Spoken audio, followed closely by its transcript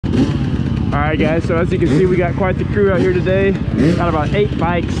Alright guys, so as you can see, we got quite the crew out here today. Got about 8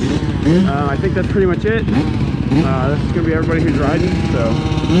 bikes. I think that's pretty much it. This is going to be everybody who's riding, so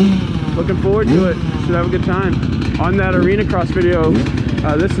looking forward to it. Should have a good time. On that arena cross video,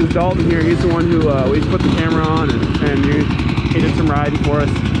 this is Dalton here. He's the one who we put the camera on and he did some riding for us.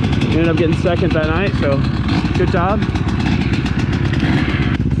 He ended up getting second that night, so good job.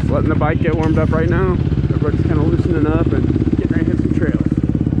 Just letting the bike get warmed up right now. Everybody's kind of loosening up and getting ready to hit some trails.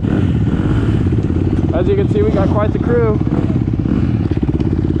 As you can see, we got quite the crew.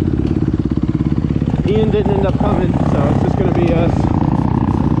 Ian didn't end up coming, so it's just going to be us,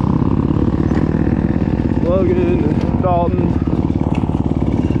 Logan and Dalton.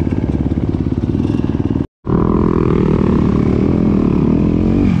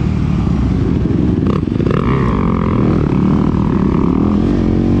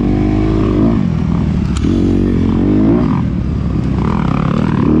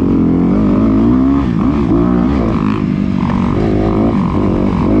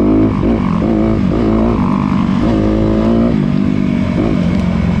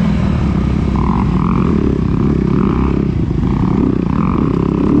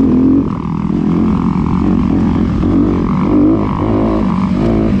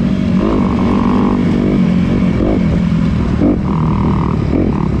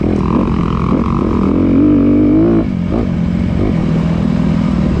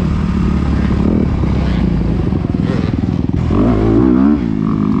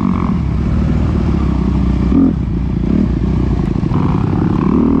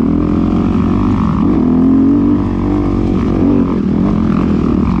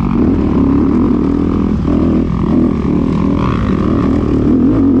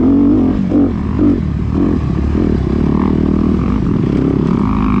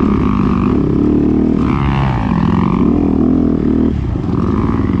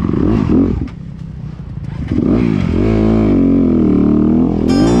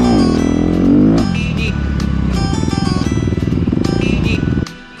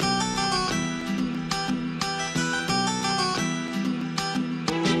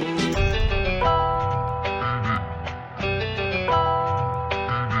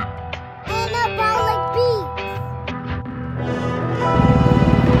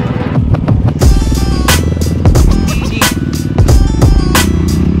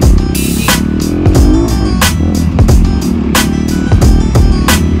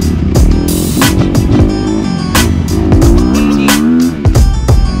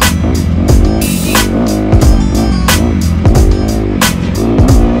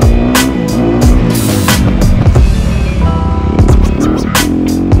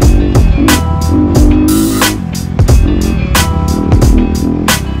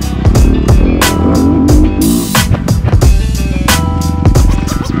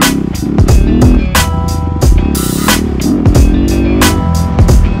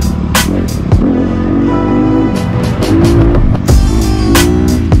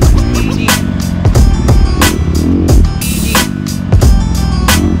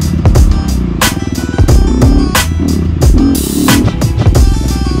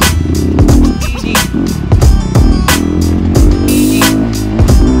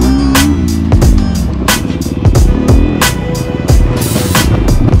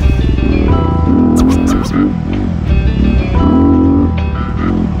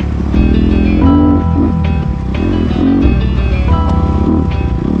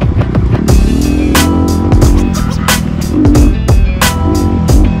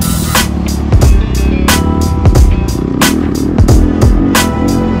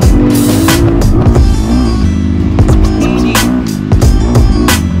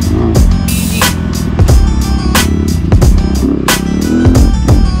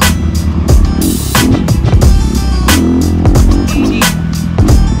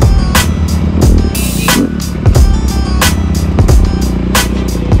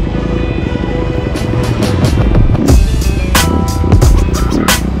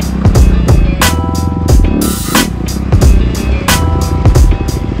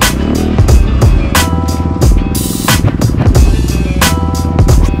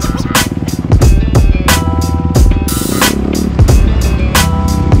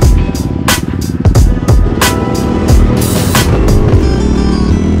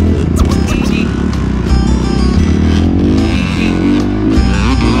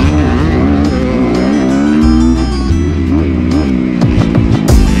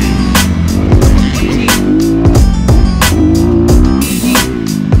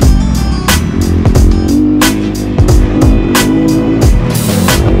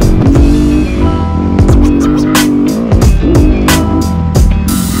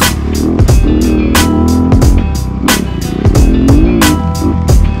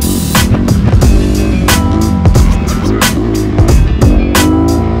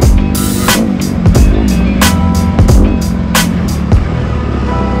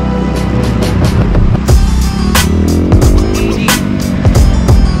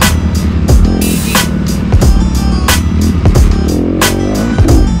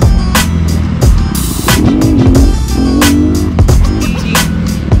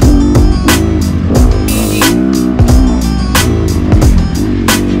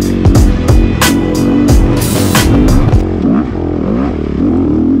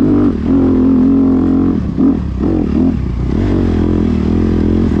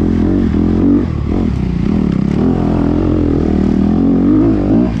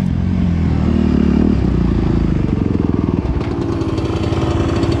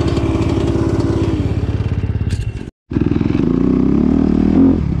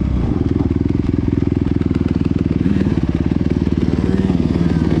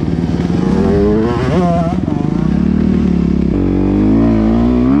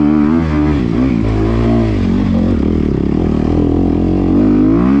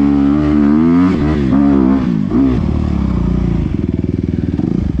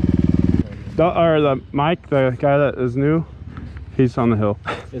 or the Mike, the guy that is new, he's on the hill.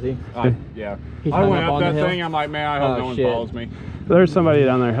 Is he? Yeah. He's I went up up on that the hill? thing. I'm like, man, I hope no one follows me. There's somebody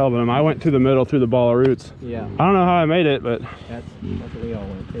down there helping him. I went to the middle through the ball of roots. Yeah. I don't know how I made it, but That's what we all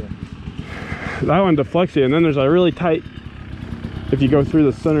went to. that one deflects you, and then there's a really tight, if you go through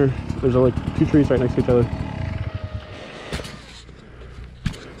the center, there's like 2 trees right next to each other.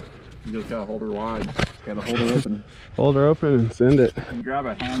 You just gotta hold her wide. Just gotta hold her open. Hold her open and send it. You grab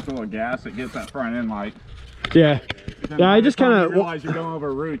a handful of gas that gets that front end light. Yeah. Yeah, I just kind of realize you're going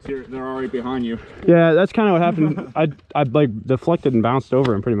over roots. They're already behind you. Yeah, that's kind of what happened. I like deflected and bounced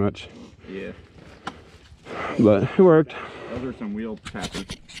over him pretty much. Yeah. But it worked. Those are some wheel tappers.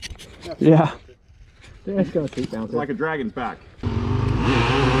 Yeah. Let's go seat bouncer. It's like a dragon's back.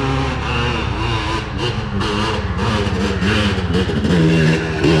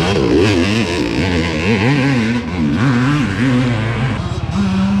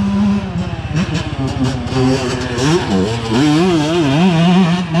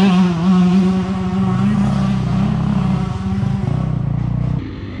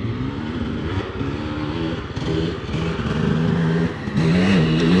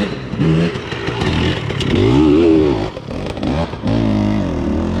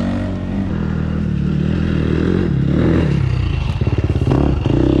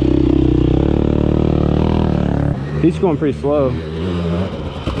 He's going pretty slow.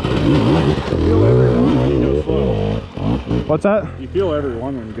 What's that? You feel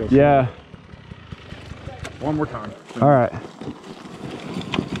everyone when you go. Yeah. One more time. All right.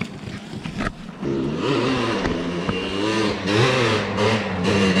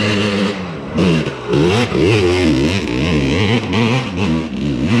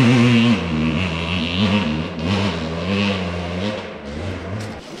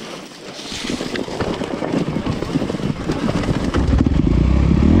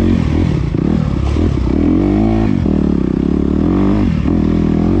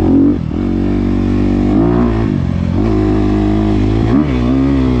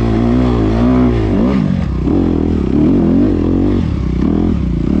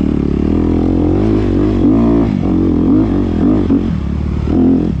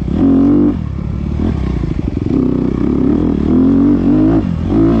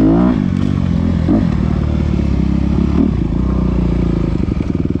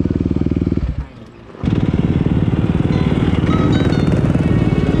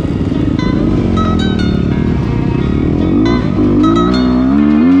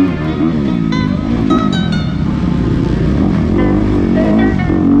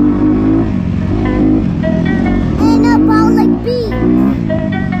 Anabolic Beatz.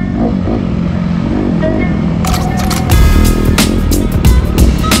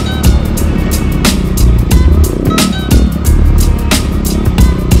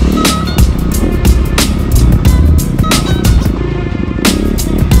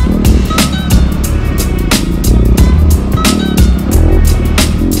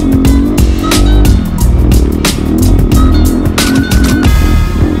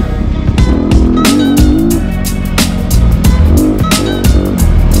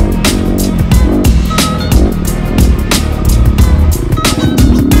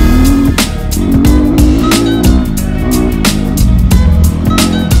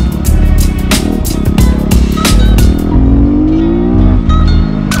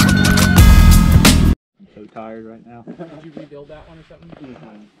 Tired right now. Did you rebuild that one or something?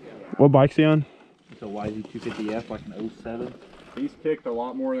 What bike's he on? It's a YZ250F, like an 07. He's kicked a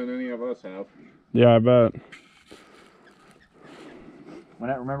lot more than any of us have. Yeah, I bet.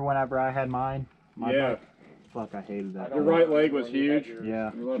 Remember whenever I had mine? My Yeah. bike? Fuck, I hated that. Your right leg was huge.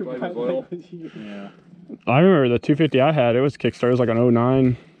 Yeah. Your left leg was little. Yeah. I remember the 250 I had, it was Kickstarter, it was like an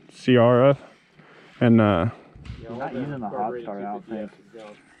 09 CRF. And You're not using the hot start, I don't think.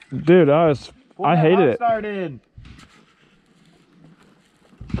 dude, I hated it. Started.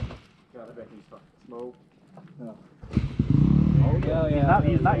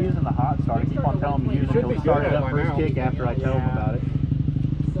 He's not using the hot start. I keep on telling him to use it. He'll start it up first kick after I tell him about it.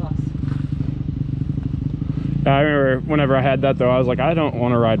 I remember whenever I had that though, I was like, I don't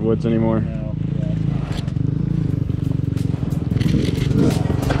want to ride woods anymore. No.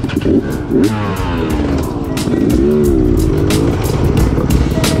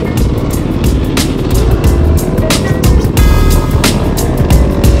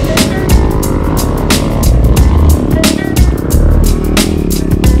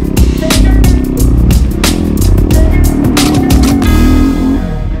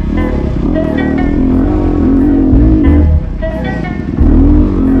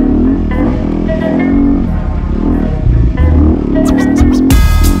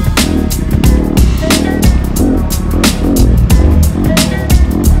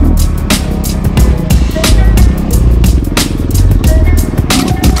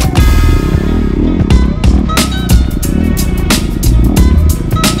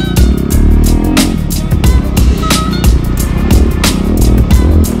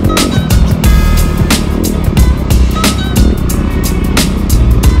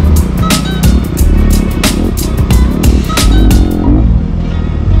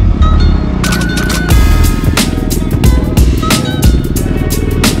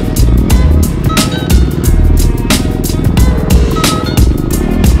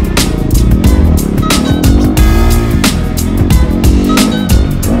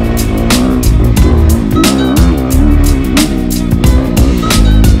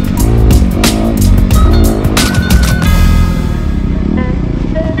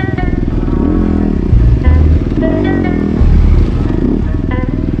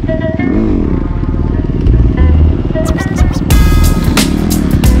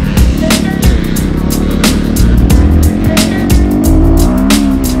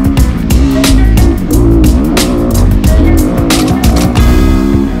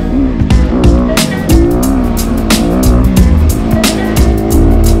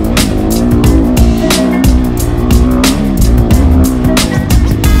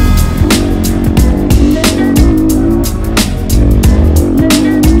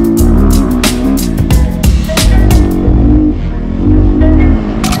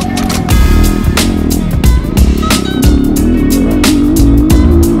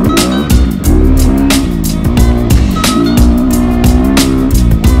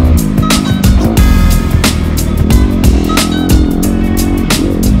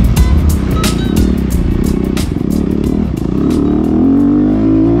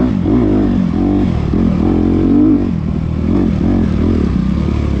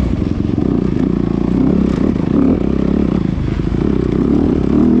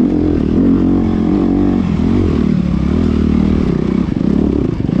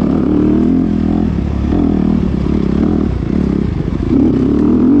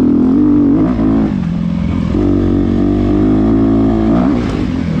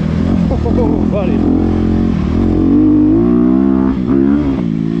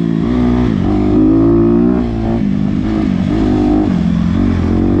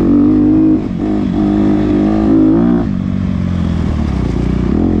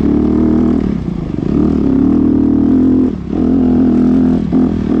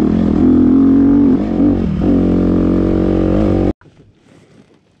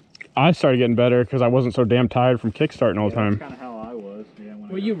 I started getting better because I wasn't so damn tired from kickstarting all the time. That's kind of how I was. Yeah,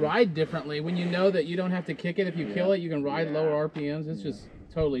 Well, you ride differently when you know that you don't have to kick it. If you kill it, you can ride lower RPMs. It's just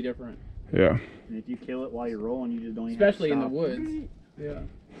totally different. Yeah. And if you kill it while you're rolling, you just don't even Especially in have the to stop. woods. Yeah.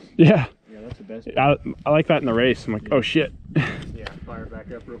 Yeah. Yeah, that's the best. I like that in the race. I'm like, oh shit. Yeah, fire it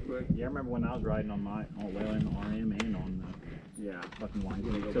back up real quick. Yeah, I remember when I was riding on my, well, in the RM and on the fucking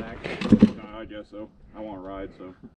line. Go back? I guess so. I want to ride, so.